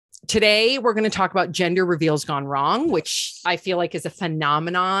Today, we're going to talk about gender reveals gone wrong, which I feel like is a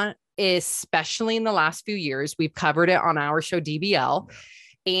phenomenon, especially in the last few years. We've covered it on our show, DBL.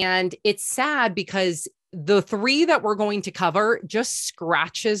 And it's sad because the three that we're going to cover just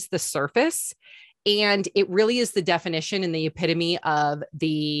scratches the surface. And it really is the definition and the epitome of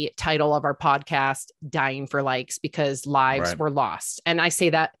the title of our podcast, Dying for Likes, because lives were lost. And I say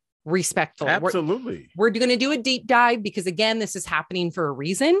that respectfully. Absolutely. We're going to do a deep dive because, again, this is happening for a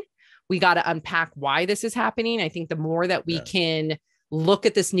reason. We got to unpack why this is happening. I think the more that we can look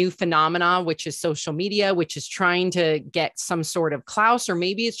at this new phenomena, which is social media, which is trying to get some sort of clout, or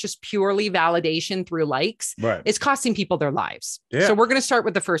maybe it's just purely validation through likes. It's costing people their lives. So we're going to start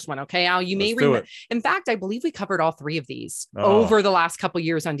with the first one. Okay, Al, you may remember. In fact, I believe we covered all three of these over the last couple of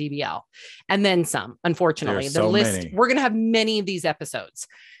years on DBL and then some, unfortunately. There's the so list, many. We're going to have many of these episodes.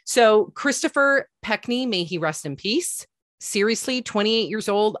 So Christopher Peckney, may he rest in peace. Seriously, 28 years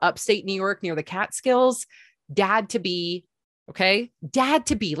old, upstate New York near the Catskills, dad to be. Okay. Dad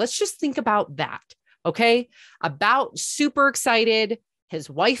to be. Let's just think about that. Okay. About super excited. His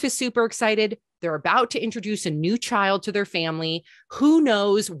wife is super excited. They're about to introduce a new child to their family. Who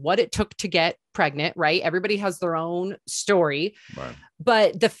knows what it took to get pregnant, right? Everybody has their own story.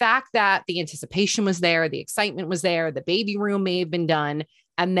 But the fact that the anticipation was there, the excitement was there, the baby room may have been done.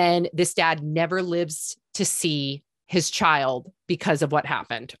 And then this dad never lives to see his child because of what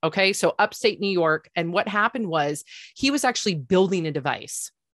happened. Okay. So upstate New York. And what happened was he was actually building a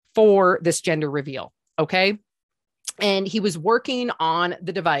device for this gender reveal. Okay. And he was working on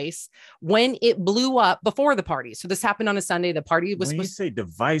the device when it blew up before the party. So this happened on a Sunday. The party was when you say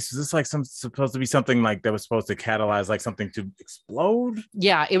device, is this like supposed to be something like that was supposed to catalyze like something to explode?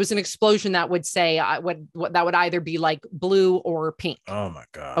 Yeah, it was an explosion that would say that would either be like blue or pink. Oh my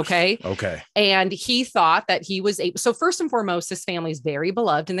gosh. Okay. And he thought that he was able. So first and foremost, this family is very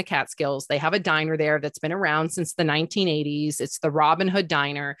beloved in the Catskills. They have a diner there that's been around since the 1980s. It's the Robin Hood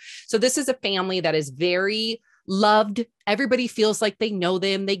Diner. So this is a family that is very loved. Everybody feels like they know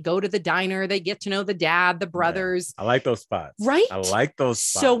them. They go to the diner. They get to know the dad, the brothers. I like those spots. Right? I like those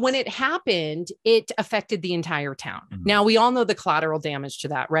spots. So when it happened, it affected the entire town. Now, we all know the collateral damage to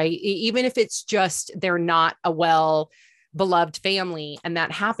that, right? Even if it's just they're not a well-beloved family and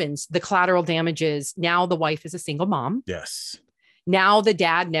that happens, the collateral damage is now the wife is a single mom. Yes. Now the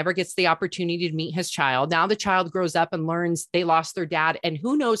dad never gets the opportunity to meet his child. Now the child grows up and learns they lost their dad. And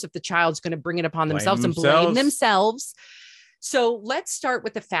who knows if the child's going to bring it upon themselves and blame themselves. So let's start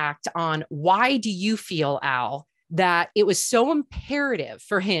with the fact on why do you feel, Al, that it was so imperative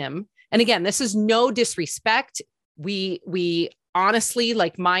for him? And again, this is no disrespect. We honestly,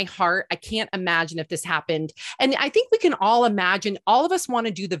 like my heart, I can't imagine if this happened. And I think we can all imagine, all of us want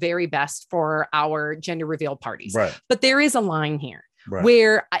to do the very best for our gender reveal parties. But there is a line here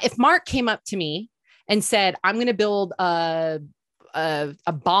where if Mark came up to me and said, I'm going to build a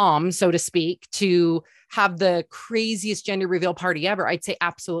bomb, so to speak, to have the craziest gender reveal party ever, I'd say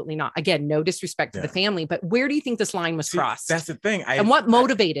absolutely not. Again, no disrespect to the family, but where do you think this line was crossed? That's the thing. And what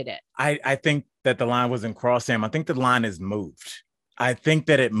motivated it? I think that the line wasn't crossed, Sam. I think the line is moved. I think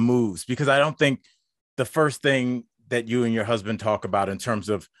that it moves because I don't think the first thing that you and your husband talk about in terms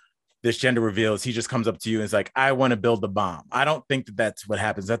of this gender reveal is he just comes up to you and is like, I want to build the bomb. I don't think that that's what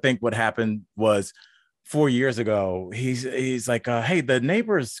happens. I think what happened was 4 years ago, he's like, hey, the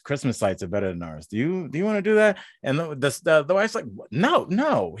neighbor's Christmas lights are better than ours. Do you want to do that? And the wife's like,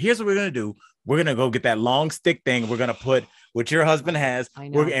 no. Here's what we're gonna do. We're gonna go get that long stick thing. We're gonna put what your husband has.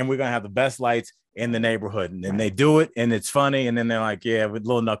 We're gonna have the best lights in the neighborhood. And then they do it, and it's funny. And then they're like, yeah, with a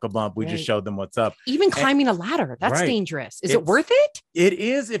little knuckle bump, we just showed them what's up. Even climbing a ladder, that's dangerous. Is it worth it? It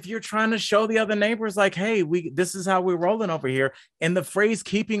is if you're trying to show the other neighbors, like, hey, this is how we're rolling over here. And the phrase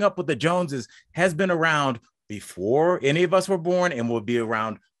 "keeping up with the Joneses" has been around before any of us were born and will be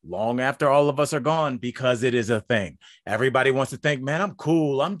around long after all of us are gone because it is a thing. Everybody wants to think, man, I'm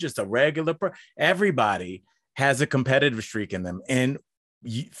cool. I'm just a regular Everybody has a competitive streak in them. And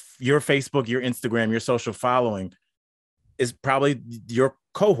your Facebook, your Instagram, your social following is probably your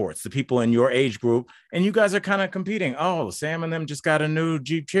cohorts, the people in your age group, and you guys are kind of competing. Oh, Sam and them just got a new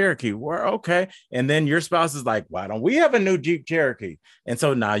Jeep Cherokee. We're okay. And then your spouse is like, why don't we have a new Jeep Cherokee? And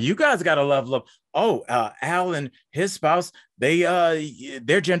so now you guys got to level up. Oh, Al and his spouse, their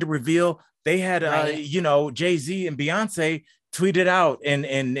gender reveal, they had, Jay-Z and Beyonce tweeted out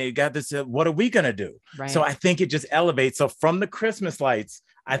and they got this, what are we going to do? So I think it just elevates. So from the Christmas lights,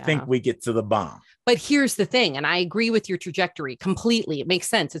 I think we get to the bomb. But here's the thing, and I agree with your trajectory completely. It makes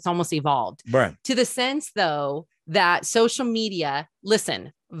sense. It's almost evolved. Right. To the sense, though, that social media,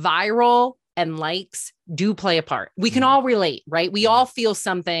 listen, viral and likes do play a part. We can all relate, right? We all feel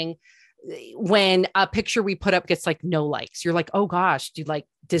something when a picture we put up gets like no likes. You're like, oh gosh,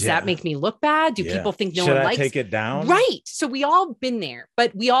 does that make me look bad? Do people think no one likes? Should I take it down? Right. So we all been there,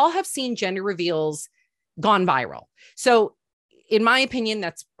 but we all have seen gender reveals gone viral. So in my opinion,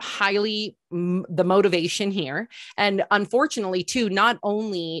 that's highly the motivation here. And unfortunately, too, not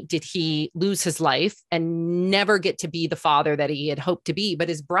only did he lose his life and never get to be the father that he had hoped to be, but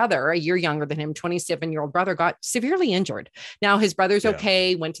his brother, a year younger than him, 27-year-old brother, got severely injured. Now his brother's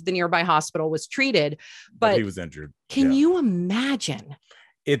okay, went to the nearby hospital, was treated, but he was injured. Can you imagine?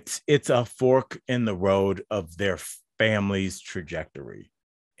 It's a fork in the road of their family's trajectory.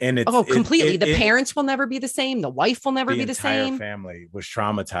 And it's completely. The parents will never be the same. The wife will never be the same. The entire family was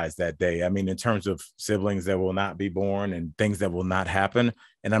traumatized that day. I mean, in terms of siblings that will not be born and things that will not happen.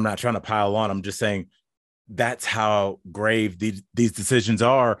 And I'm not trying to pile on. I'm just saying that's how grave these decisions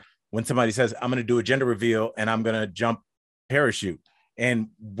are. When somebody says, I'm going to do a gender reveal and I'm going to jump parachute. And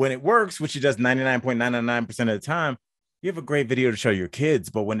when it works, which it does 99.999% of the time, you have a great video to show your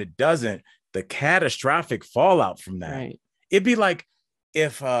kids. But when it doesn't, the catastrophic fallout from that, it'd be like,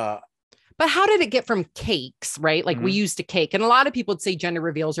 but how did it get from cakes, right? Like we used a cake, and a lot of people would say gender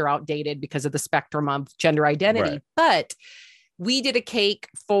reveals are outdated because of the spectrum of gender identity, but we did a cake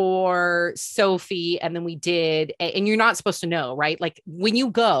for Sophie, and then we did, and you're not supposed to know, right? Like when you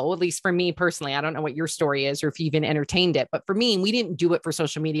go, at least for me personally, I don't know what your story is or if you even entertained it, but for me, we didn't do it for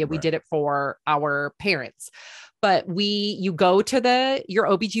social media. We did it for our parents, but you go to your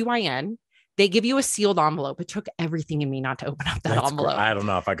OBGYN. They give you a sealed envelope. It took everything in me not to open up that envelope. I don't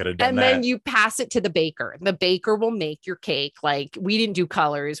know if I could have done that. And then you pass it to the baker. The baker will make your cake. Like we didn't do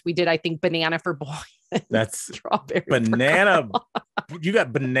colors. We did, I think, banana for boy. That's strawberry. Banana. You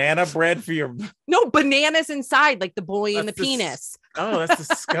got banana bread for your. No, bananas inside, like the boy and the penis. Oh, that's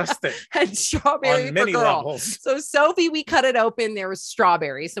disgusting. And strawberry on for many girl. levels. So Sophie, we cut it open. There was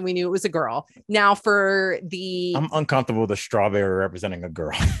strawberry. So we knew it was a girl. Now I'm uncomfortable with a strawberry representing a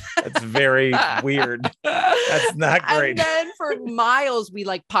girl. That's very weird. That's not great. And then for Miles, we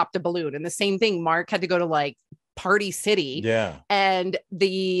like popped a balloon, and the same thing. Mark had to go to like Party City. Yeah. And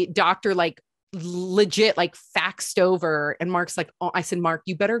the doctor legit faxed over, and Mark's like, oh, I said, Mark,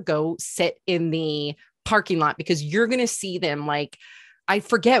 you better go sit in the parking lot because you're going to see them. Like, I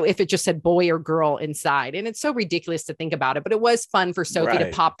forget if it just said boy or girl inside. And it's so ridiculous to think about it, but it was fun for Sophie to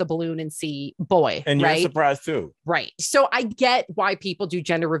pop the balloon and see boy. And you're surprised too. Right. So I get why people do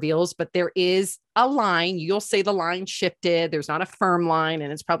gender reveals, but there is a line. You'll say the line shifted. There's not a firm line,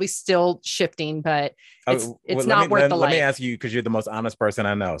 and it's probably still shifting, but it's not worth the light. Let me ask you, because you're the most honest person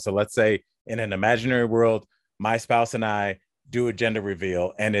I know. So let's say in an imaginary world, my spouse and I do a gender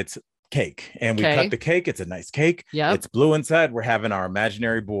reveal and it's cake, and we cut the cake. It's a nice cake. Yeah, it's blue inside. We're having our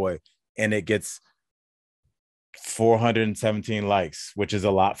imaginary boy, and it gets 417 likes, which is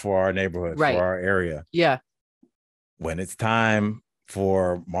a lot for our neighborhood, for our area. Yeah. When it's time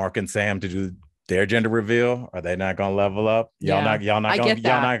for Mark and Sam to do their gender reveal, are they not gonna level up? Y'all not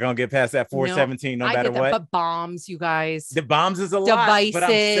gonna get past that 417 no matter what. But bombs, you guys. The bombs is a devices, lot. But I'm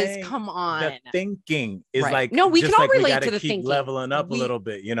saying come on. The thinking is like, no, we can all relate to the thinking. Leveling up a little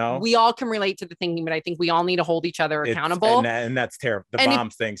bit, you know. We all can relate to the thinking, but I think we all need to hold each other accountable. And that's terrible. The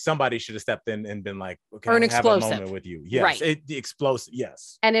bombs thing. Somebody should have stepped in and been like, okay, or an explosive. Have a moment with you. Yes, the explosive.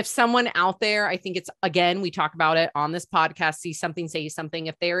 Yes. And if someone out there, I think it's, again, we talk about it on this podcast, see something, say something.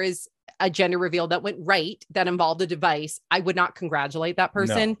 If there is a gender reveal that went right, that involved a device, I would not congratulate that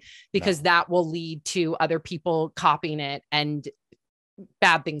person because that will lead to other people copying it and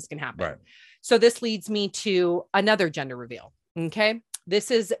bad things can happen. Right. So this leads me to another gender reveal. Okay. This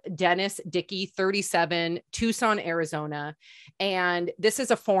is Dennis Dickey, 37, Tucson, Arizona. And this is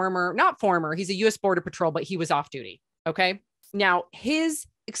he's a U.S. Border Patrol, but he was off duty. Okay. Now his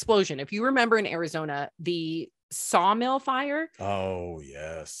explosion, if you remember in Arizona, the sawmill fire. Oh,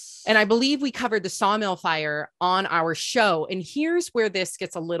 yes. And I believe we covered the sawmill fire on our show. And here's where this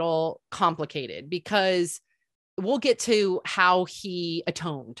gets a little complicated because we'll get to how he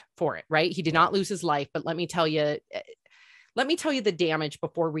atoned for it, right? He did not lose his life, but let me tell you the damage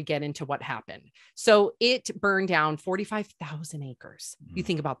before we get into what happened. So it burned down 45,000 acres. You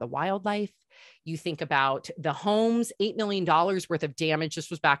think about the wildlife, you think about the homes, $8 million worth of damage. This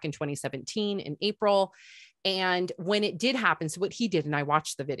was back in 2017 in April. And when it did happen, so what he did, and I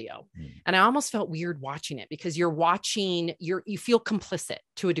watched the video and I almost felt weird watching it because you feel complicit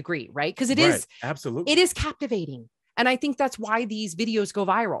to a degree, right? Because it is absolutely, it is captivating. And I think that's why these videos go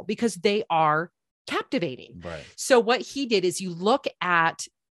viral because they are captivating. Right. So what he did is you look at,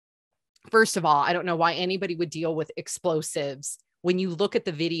 first of all, I don't know why anybody would deal with explosives when you look at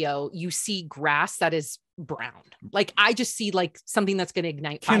the video, you see grass that is brown. Like I just see like something that's going to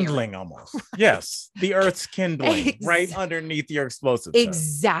ignite kindling fire. almost. Yes, the earth's kindling right underneath your explosive.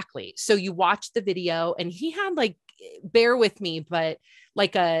 Exactly. So you watch the video, and he had like, bear with me, but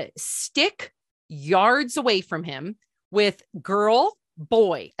like a stick yards away from him with girl,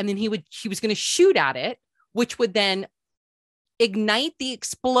 boy, and then he was going to shoot at it, which would then ignite the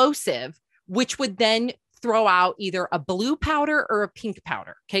explosive, which would then throw out either a blue powder or a pink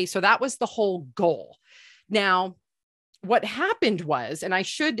powder. Okay. So that was the whole goal. Now, what happened was, and I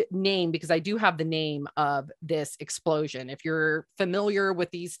should name, because I do have the name of this explosion. If you're familiar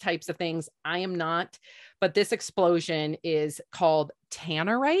with these types of things, I am not, but this explosion is called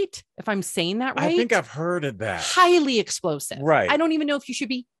tannerite. If I'm saying that right. I think I've heard of that. Highly explosive. Right. I don't even know if you should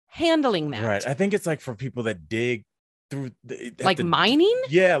be handling that. Right. I think it's like for people that dig through like mining.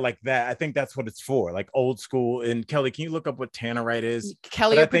 Yeah, like that. I think that's what it's for, like old school. And Kelly, can you look up what tannerite is?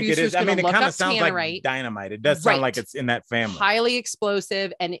 Kelly, I think it is. I mean, it kind of sounds tannerite. Like dynamite. It does sound like it's in that family. Highly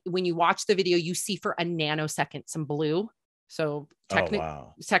explosive. And when you watch the video, you see for a nanosecond some blue. So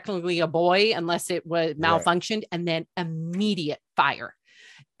technically a boy, unless it was malfunctioned, and then immediate fire,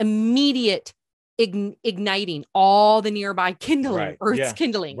 immediate igniting all the nearby kindling, Earth's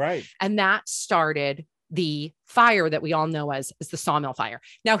kindling. Right. And that started the fire that we all know as the sawmill fire.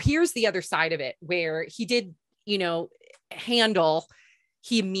 Now, here's the other side of it, where he did, he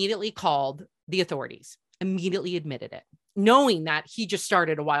immediately called the authorities, immediately admitted it, knowing that he just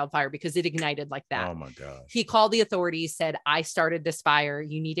started a wildfire because it ignited like that. Oh my gosh. He called the authorities, said, I started this fire.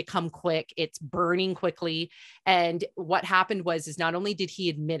 You need to come quick. It's burning quickly. And what happened was not only did he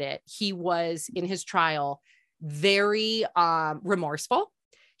admit it, he was in his trial very remorseful.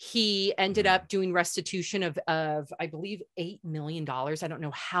 He ended up doing restitution of I believe, $8 million. I don't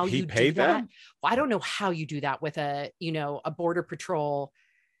know how you do that. Well, I don't know how you do that with a border patrol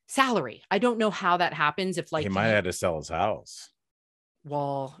salary. I don't know how that happens. If like he might have to sell his house.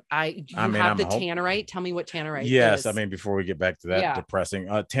 Well, have the tannerite. Tell me what tannerite is. Yes. I mean, before we get back to that depressing,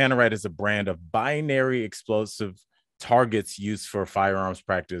 tannerite is a brand of binary explosive targets used for firearms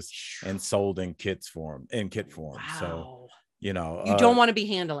practice and sold in kit form. Wow. So, you don't want to be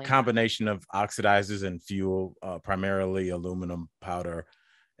handling combination of oxidizers and fuel, primarily aluminum powder,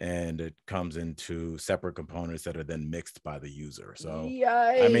 and it comes into separate components that are then mixed by the user. So,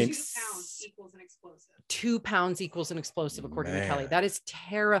 yikes. I mean, 2 pounds equals an explosive. 2 pounds equals an explosive, according to Kelly. That is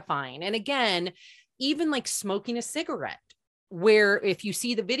terrifying. And again, even like smoking a cigarette, where if you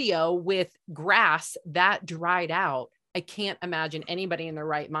see the video with grass that dried out, I can't imagine anybody in their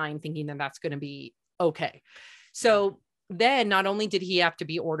right mind thinking that that's going to be okay. So then not only did he have to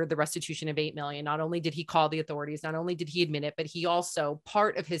be ordered the restitution of $8 million, not only did he call the authorities, not only did he admit it, but he also,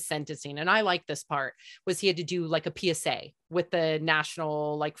 part of his sentencing, and I like this part, was he had to do like a PSA with the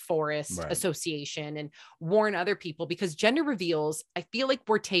National Forest Association and warn other people, because gender reveals, I feel like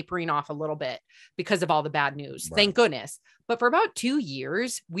we're tapering off a little bit because of all the bad news. Thank goodness. But for about 2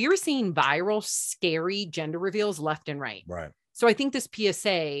 years, we were seeing viral, scary gender reveals left and right. Right. So I think this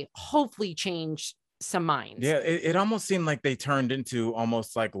PSA hopefully changed some minds. Yeah, it almost seemed like they turned into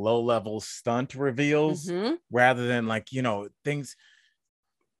almost like low-level stunt reveals rather than things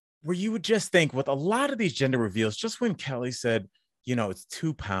where you would just think with a lot of these gender reveals, just when Kelly said, it's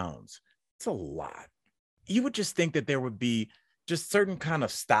 2 pounds, it's a lot. You would just think that there would be just certain kind of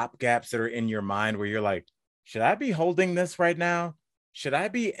stop gaps that are in your mind where you're like, should I be holding this right now? Should I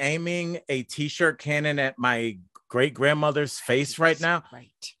be aiming a t-shirt cannon at my great-grandmother's face right now? Right.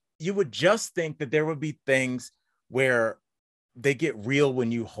 You would just think that there would be things where they get real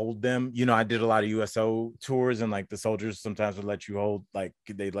when you hold them. I did a lot of USO tours, and the soldiers sometimes would let you hold,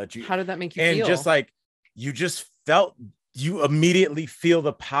 they let you. How did that make you feel? And just you immediately feel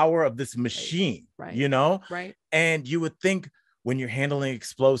the power of this machine, right. Right. And you would think when you're handling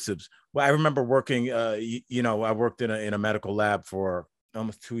explosives. Well, I remember working, I worked in a medical lab for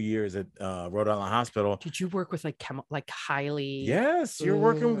almost 2 years at Rhode Island Hospital. Did you work with highly? Yes, you're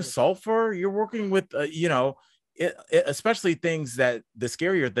working with sulfur. You're working with especially things that the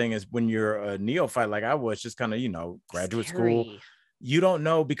scarier thing is when you're a neophyte like I was, just kind of graduate school. You don't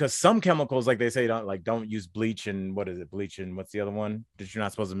know, because some chemicals, like they say, don't use bleach and bleach and what's the other one that you're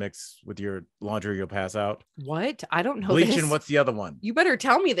not supposed to mix with your laundry, you'll pass out. What? I don't know. Bleach and what's the other one? You better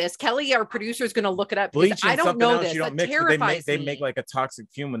tell me this. Kelly, our producer, is going to look it up. Bleach and I don't something know else this. you don't that mix. Terrifies They me. make like a toxic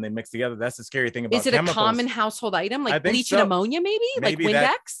fume when they mix together. That's the scary thing about chemicals. Is it chemicals. A common household item, like bleach so. and ammonia, maybe like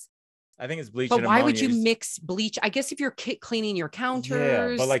Windex? I think it's bleach. But and why ammonia. would you mix bleach? I guess if you're cleaning your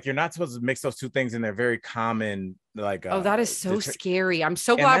counters. Yeah, but you're not supposed to mix those two things, and they're very common. That is so scary. I'm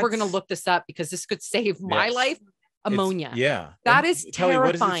so glad we're going to look this up, because this could save my life Ammonia. Yeah. That is Kelly,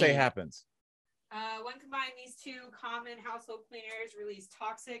 what does it say terrifying. happens? When combined, these two common household cleaners release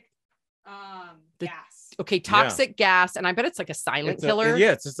toxic The- gas. Okay, toxic gas, and I bet it's like a silent killer.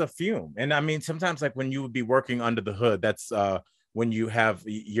 It's just a fume. And I mean, sometimes like when you would be working under the hood, that's when you have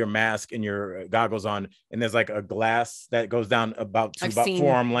your mask and your goggles on, and there's like a glass that goes down about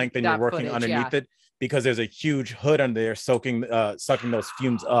forearm length, and you're working underneath it, because there's a huge hood under there sucking those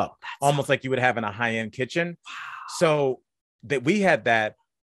fumes up, almost like you would have in a high-end kitchen. Wow. So that we had that.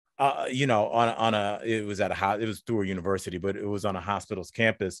 You know, it was through a university, but it was on a hospital's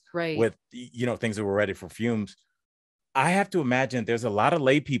campus, right? With, you know, things that were ready for fumes. I have to imagine there's a lot of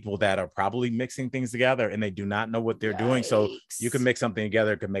lay people that are probably mixing things together and they do not know what they're doing. So you can mix something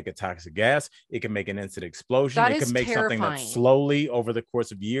together. It can make a toxic gas. It can make an instant explosion. It can make something that slowly over the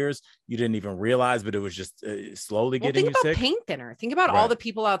course of years, you didn't even realize, but it was just slowly getting you sick. Think about paint thinner. Think about all the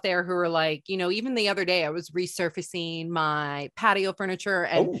people out there who are like, you know, even the other day I was resurfacing my patio furniture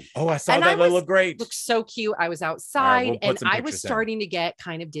and I saw that. It looked great. Looked so cute. I was outside and I was starting to get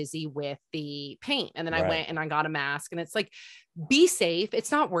kind of dizzy with the paint. And then I went and I got a mask, and it's like, be safe.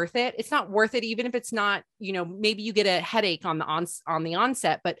 It's not worth it. It's not worth it. Even if it's not, you know, maybe you get a headache on the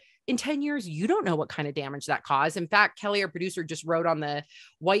onset, but in 10 years, you don't know what kind of damage that caused. In fact, Kelly, our producer, just wrote on the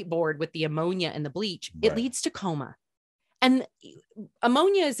whiteboard with the ammonia and the bleach, it leads to coma. And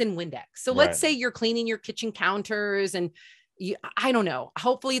ammonia is in Windex. So let's say you're cleaning your kitchen counters and I don't know.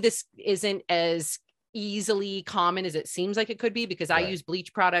 Hopefully this isn't as easily common as it seems like it could be, because I use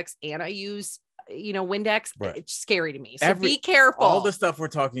bleach products and I use, you know, Windex. It's scary to me. So be careful. All the stuff we're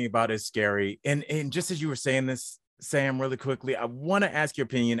talking about is scary. And just as you were saying this, Sam, really quickly, I want to ask your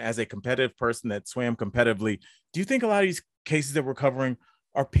opinion as a competitive person that swam competitively. Do you think a lot of these cases that we're covering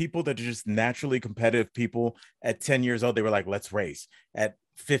are people that are just naturally competitive people? At 10 years old, they were like, let's race. At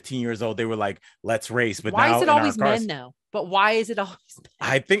 15 years old, they were like, let's race. But why now is it always men though? But why is it always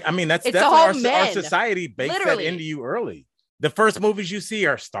men? I mean, that's definitely our society bakes that into you early. The first movies you see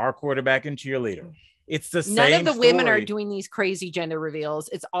are star quarterback and cheerleader. It's the same. None of the women are doing these crazy gender reveals.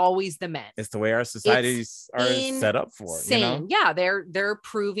 It's always the men. It's the way our societies are set up for. You know? Yeah, they're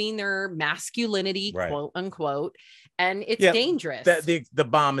proving their masculinity, quote unquote, and it's dangerous. The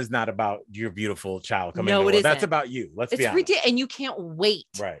bomb is not about your beautiful child coming. No, it isn't. That's about you. Let's be honest. Ridiculous, and you can't wait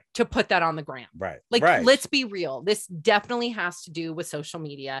to put that on the gram. Right. Let's be real. This definitely has to do with social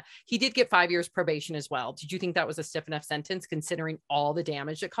media. He did get 5 years probation as well. Did you think that was a stiff enough sentence considering all the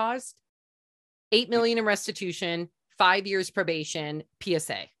damage it caused? $8 million in restitution, 5 years probation,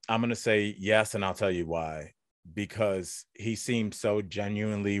 PSA. I'm going to say yes, and I'll tell you why. Because he seemed so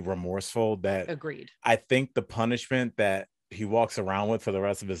genuinely remorseful that agreed. I think the punishment that he walks around with for the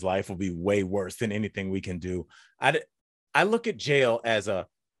rest of his life will be way worse than anything we can do. I look at jail as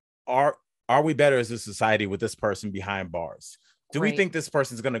are we better as a society with this person behind bars? Do we think this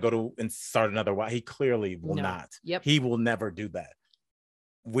person's going to go to and start another one? He clearly will not. Yep. He will never do that.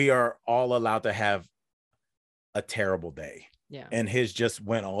 We are all allowed to have a terrible day. Yeah. And his just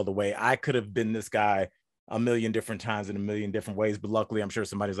went all the way. I could have been this guy a million different times in a million different ways, but luckily I'm sure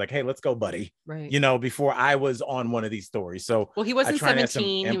somebody's like, hey, let's go, buddy. Right. You know, before I was on one of these stories. So well, he wasn't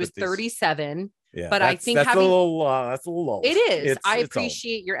 17, he was 37. Yeah, but I think that's a little old. It is. I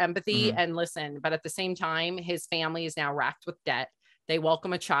appreciate your empathy and listen, but at the same time, his family is now racked with debt. They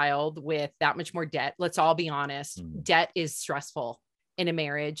welcome a child with that much more debt. Let's all be honest. Debt is stressful in a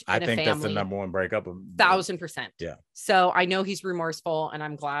marriage. I think that's the number one breakup. 1000%. Yeah. So I know he's remorseful and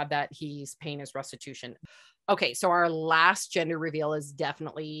I'm glad that he's paying his restitution. Okay. So our last gender reveal is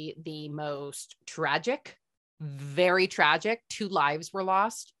definitely the most tragic, very tragic. 2 lives were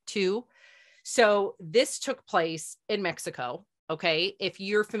lost, 2. So this took place in Mexico. Okay. If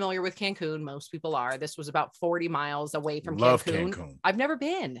you're familiar with Cancun, most people are. This was about 40 miles away from Cancun. I've never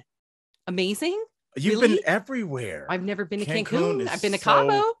been. Amazing. You've been everywhere. I've never been to Cancun. I've been to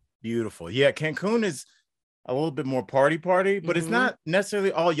Cabo. Beautiful. Yeah. Cancun is a little bit more party, but it's not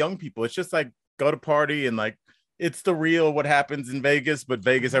necessarily all young people. It's just like go to party and like, it's the real what happens in Vegas, but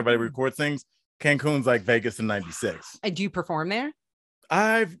Vegas, everybody records things. Cancun's like Vegas in 96. And do you perform there?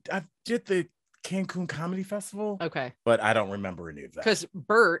 I've did the Cancun Comedy Festival. Okay. But I don't remember any of that. Because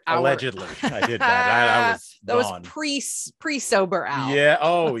Bert, allegedly, I did that. I was gone. Was pre-sober Al. Yeah.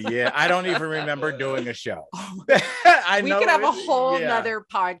 Oh, yeah. I don't even remember doing a show. I know we could have a whole nother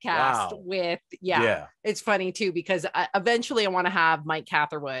podcast with, it's funny too, because eventually I want to have Mike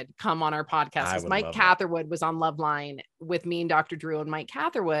Catherwood come on our podcast. Mike Catherwood was on Loveline with me and Dr. Drew, and Mike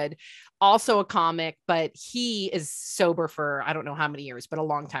Catherwood, also a comic, but he is sober for, I don't know how many years, but a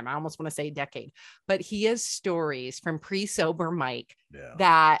long time. I almost want to say a decade, but he has stories from pre-sober Mike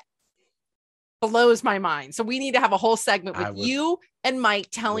that blows my mind. So we need to have a whole segment with you and Mike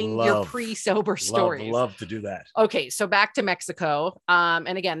telling your pre-sober stories. Love to do that. Okay, so back to Mexico.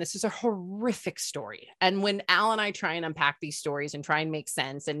 And again, this is a horrific story. And when Al and I try and unpack these stories and try and make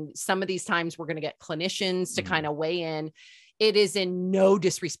sense, and some of these times we're going to get clinicians to kind of weigh in, it is in no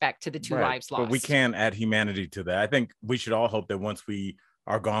disrespect to the two lives lost. But we can add humanity to that. I think we should all hope that once we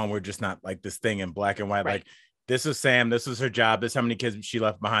are gone, we're just not like this thing in black and white. Like, this is Sam, this is her job, this is how many kids she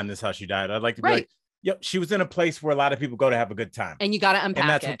left behind, this is how she died. I'd like to be like, yep, she was in a place where a lot of people go to have a good time. And you got to unpack it. And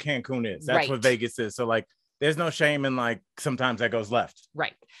that's what Cancun is. That's what Vegas is. So like, there's no shame in like, sometimes that goes left.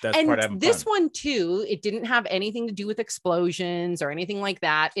 Right. That's and part of having this fun. one too, it didn't have anything to do with explosions or anything like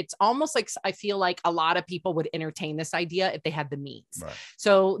that. It's almost like, I feel like a lot of people would entertain this idea if they had the means. Right.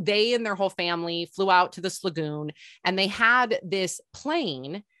 So they and their whole family flew out to this lagoon, and they had this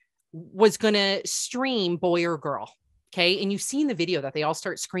plane was going to stream boy or girl. Okay. And you've seen the video that they all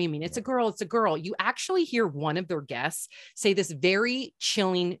start screaming, it's a girl, it's a girl. You actually hear one of their guests say this very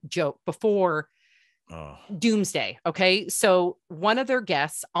chilling joke before doomsday. Okay. So one of their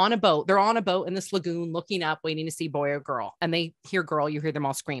guests on a boat, they're on a boat in this lagoon looking up, waiting to see boy or girl. And they hear girl, you hear them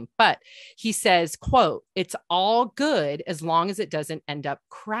all scream. But he says, quote, "It's all good as long as it doesn't end up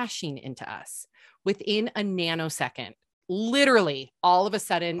crashing into us." Within a nanosecond, literally all of a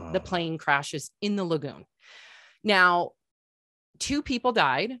sudden, the plane crashes in the lagoon. Now, 2 people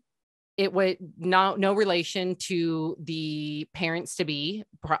died. It was no relation to the parents to be,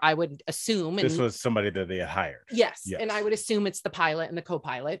 I would assume. This was somebody that they had hired. Yes. And I would assume it's the pilot and the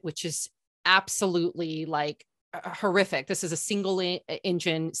co-pilot, which is absolutely like horrific. This is a single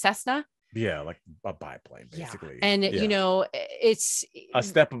engine Cessna. Yeah, like a biplane, basically. Yeah. And, you know, it's a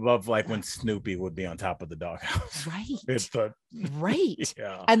step above like when Snoopy would be on top of the doghouse. Right. Right.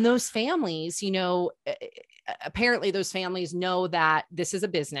 Yeah. And those families, you know, apparently those families know that this is a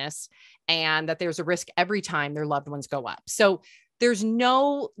business and that there's a risk every time their loved ones go up. So there's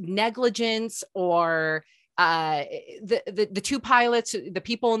no negligence or the 2 pilots, the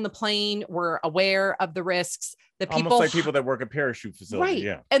people in the plane were aware of the risks. The people, almost like people that work at parachute facility. Right.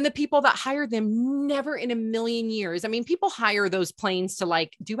 Yeah. And the people that hired them, never in a million years. I mean, people hire those planes to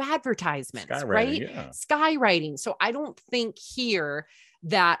like do advertisements, right? Yeah. Skywriting. So I don't think here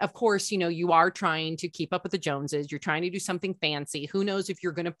that, of course, you know, you are trying to keep up with the Joneses. You're trying to do something fancy. Who knows if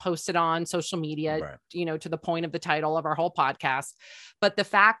you're going to post it on social media, you know, to the point of the title of our whole podcast. But the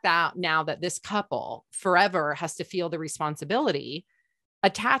fact that now that this couple forever has to feel the responsibility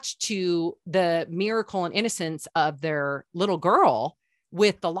attached to the miracle and innocence of their little girl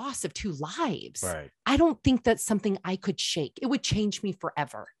with the loss of 2 lives. Right. I don't think that's something I could shake. It would change me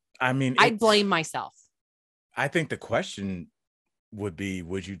forever. I mean, I'd blame myself. I think the question would be,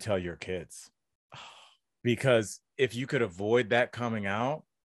 would you tell your kids? Because if you could avoid that coming out,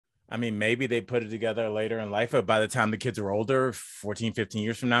 I mean, maybe they put it together later in life, but by the time the kids are older, 14, 15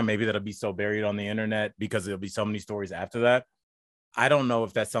 years from now, maybe that'll be so buried on the internet because there'll be so many stories after that. I don't know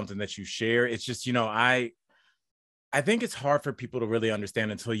if that's something that you share. It's just, you know, I think it's hard for people to really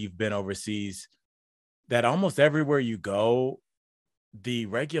understand until you've been overseas that almost everywhere you go, the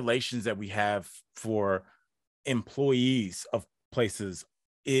regulations that we have for employees of places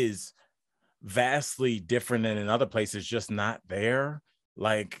is vastly different than in other places, just not there.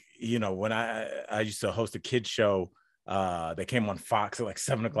 Like, you know, when I used to host a kids show that came on Fox at like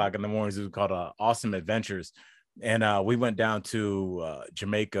 7 o'clock in the mornings. It was called Awesome Adventures. And we went down to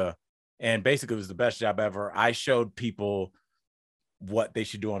Jamaica, and basically it was the best job ever. I showed people what they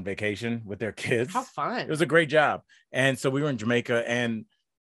should do on vacation with their kids. How fun. It was a great job. And so we were in Jamaica, and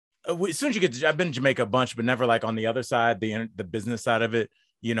as soon as you get to, I've been to Jamaica a bunch, but never like on the other side, the business side of it,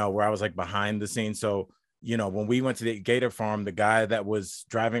 you know, where I was like behind the scenes. So, you know, when we went to the gator farm, the guy that was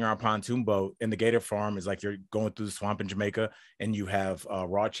driving our pontoon boat in the gator farm is like, you're going through the swamp in Jamaica and you have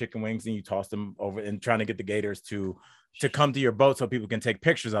raw chicken wings and you toss them over and trying to get the gators to come to your boat so people can take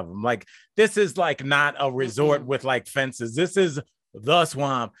pictures of them. Like, this is like not a resort with like fences. This is the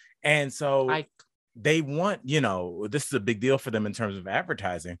swamp. And so they want, you know, this is a big deal for them in terms of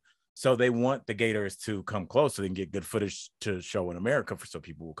advertising. So they want the gators to come close so they can get good footage to show in America so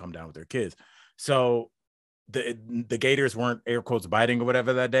people will come down with their kids. So the gators weren't air quotes biting or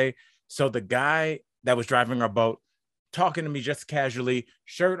whatever that day. So the guy that was driving our boat talking to me just casually,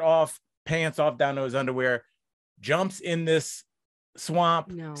 shirt off, pants off down to his underwear, jumps in this swamp.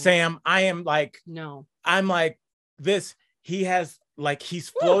 No. Sam, I am like, no, I'm like this. He has like, he's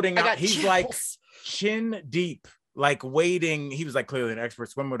floating out. He's chills. Like chin deep, like wading. He was like clearly an expert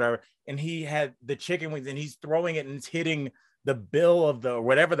swimmer, whatever. And he had the chicken wings and he's throwing it and it's hitting the bill of the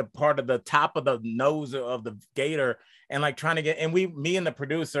whatever the part of the top of the nose of the gator, and like trying to get, and me and the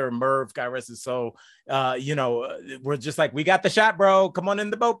producer Merv, God rest his soul, we're just like, we got the shot, bro, come on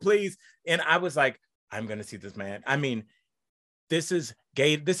in the boat please. And I was like, I'm gonna see this man. I mean, this is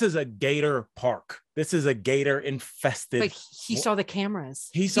a gator park. This is a gator infested. But he saw the cameras.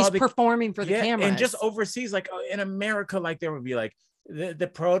 He's performing for the cameras. And just overseas, like in America, like there would be like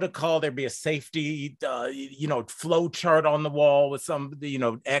the protocol, there'd be a safety, flow chart on the wall with some,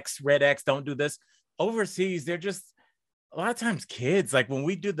 red X, don't do this. Overseas, they're just a lot of times kids. Like when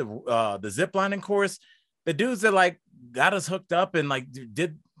we do the zip lining course, the dudes that like got us hooked up and like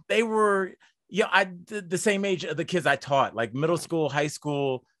they were. Yeah, I did the same age of the kids I taught, like middle school, high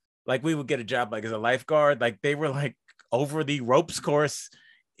school. Like we would get a job like as a lifeguard. Like they were like over the ropes course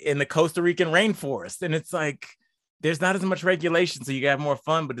in the Costa Rican rainforest. And it's like, there's not as much regulation. So you have more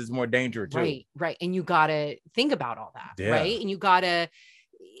fun, but there's more danger too. Right. And you got to think about all that. Yeah. Right. And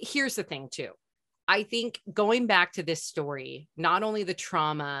here's the thing too. I think going back to this story, not only the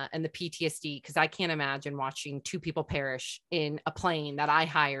trauma and the PTSD, because I can't imagine watching 2 people perish in a plane that I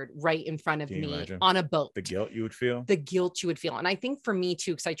hired right in front of me on a boat. The guilt you would feel. And I think for me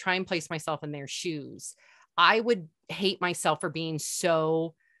too, because I try and place myself in their shoes, I would hate myself for being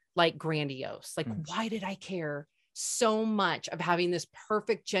so like grandiose. Like, why did I care so much of having this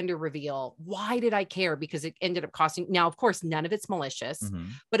perfect gender reveal? Why did I care? Because it ended up costing. Now, of course, none of it's malicious,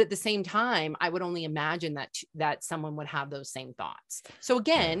 but at the same time, I would only imagine that someone would have those same thoughts. So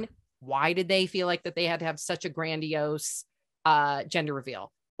again, why did they feel like that they had to have such a grandiose gender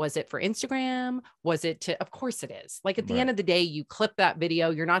reveal? Was it for Instagram? Was it of course it is. Like at the end of the day, you clip that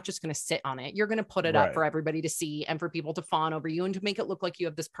video. You're not just going to sit on it. You're going to put it up for everybody to see and for people to fawn over you and to make it look like you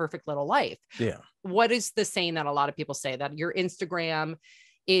have this perfect little life. Yeah. What is the saying that a lot of people say, that your Instagram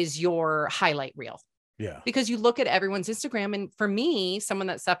is your highlight reel? Yeah. Because you look at everyone's Instagram. And for me, someone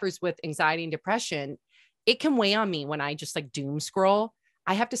that suffers with anxiety and depression, it can weigh on me when I just like doom scroll.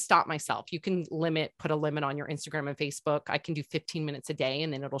 I have to stop myself. You can put a limit on your Instagram and Facebook. I can do 15 minutes a day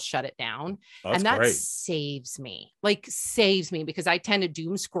and then it'll shut it down. And that saves me because I tend to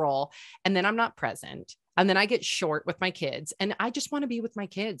doom scroll and then I'm not present. And then I get short with my kids and I just want to be with my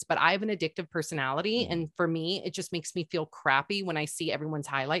kids, but I have an addictive personality. And for me, it just makes me feel crappy when I see everyone's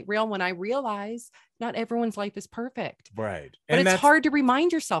highlight reel, when I realize not everyone's life is perfect. Right. But it's hard to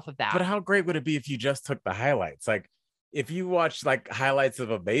remind yourself of that. But how great would it be if you just took the highlights? Like, if you watch like highlights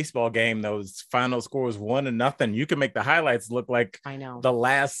of a baseball game, those final scores 1-0, you can make the highlights look like the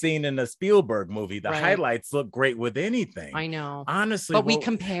last scene in a Spielberg movie. The highlights look great with anything. I know. Honestly. But we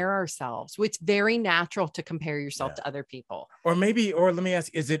compare ourselves. It's very natural to compare yourself to other people. Or let me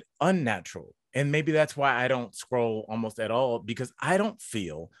ask, is it unnatural? And maybe that's why I don't scroll almost at all, because I don't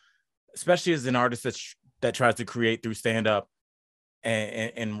feel, especially as an artist that tries to create through stand-up,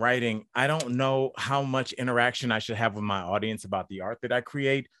 and writing, I don't know how much interaction I should have with my audience about the art that I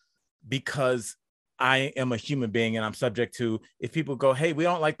create, because I am a human being and I'm subject to, if people go, hey, we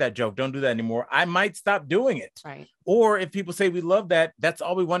don't like that joke, don't do that anymore, I might stop doing it. Right. Or if people say we love that, that's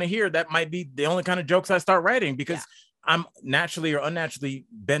all we want to hear, that might be the only kind of jokes I start writing, because I'm naturally or unnaturally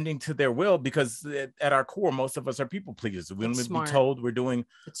bending to their will, because at our core, most of us are people pleasers. We want to be told we're doing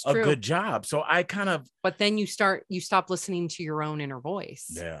a good job. So I kind of. But then you stop listening to your own inner voice.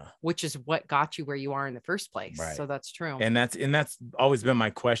 Yeah. Which is what got you where you are in the first place. Right. So that's true. And that's always been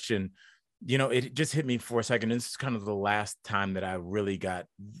my question. It just hit me for a second. This is kind of the last time that I really got,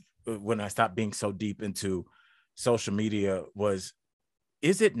 when I stopped being so deep into social media,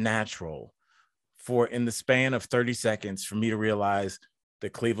 is it natural for, in the span of 30 seconds, for me to realize the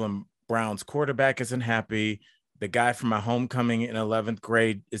Cleveland Browns quarterback isn't happy, the guy from my homecoming in 11th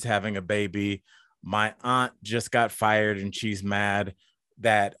grade is having a baby, my aunt just got fired and she's mad,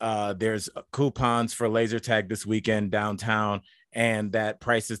 that there's coupons for laser tag this weekend downtown, and that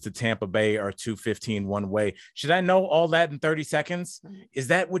prices to Tampa Bay are $2.15 one way? Should I know all that in 30 seconds? Is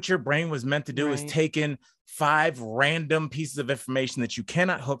that what your brain was meant to do? Is take in 5 random pieces of information that you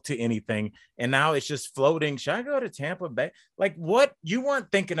cannot hook to anything, and now it's just floating? Should I go to Tampa Bay? Like, what? You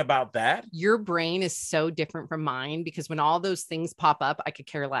weren't thinking about that. Your brain is so different from mine, because when all those things pop up, I could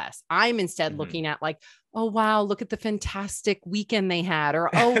care less. I'm instead looking at like, oh, wow, look at the fantastic weekend they had. Or,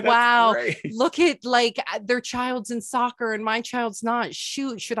 oh, wow, look at like their child's in soccer and my child's not.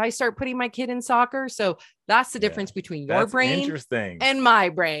 Shoot, should I start putting my kid in soccer? So that's the difference between your brain and my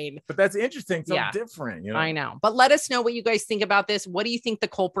brain. But that's interesting. So different. I know. But let us know what you guys think about this. What do you think the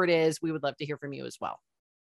culprit is? We would love to hear from you as well.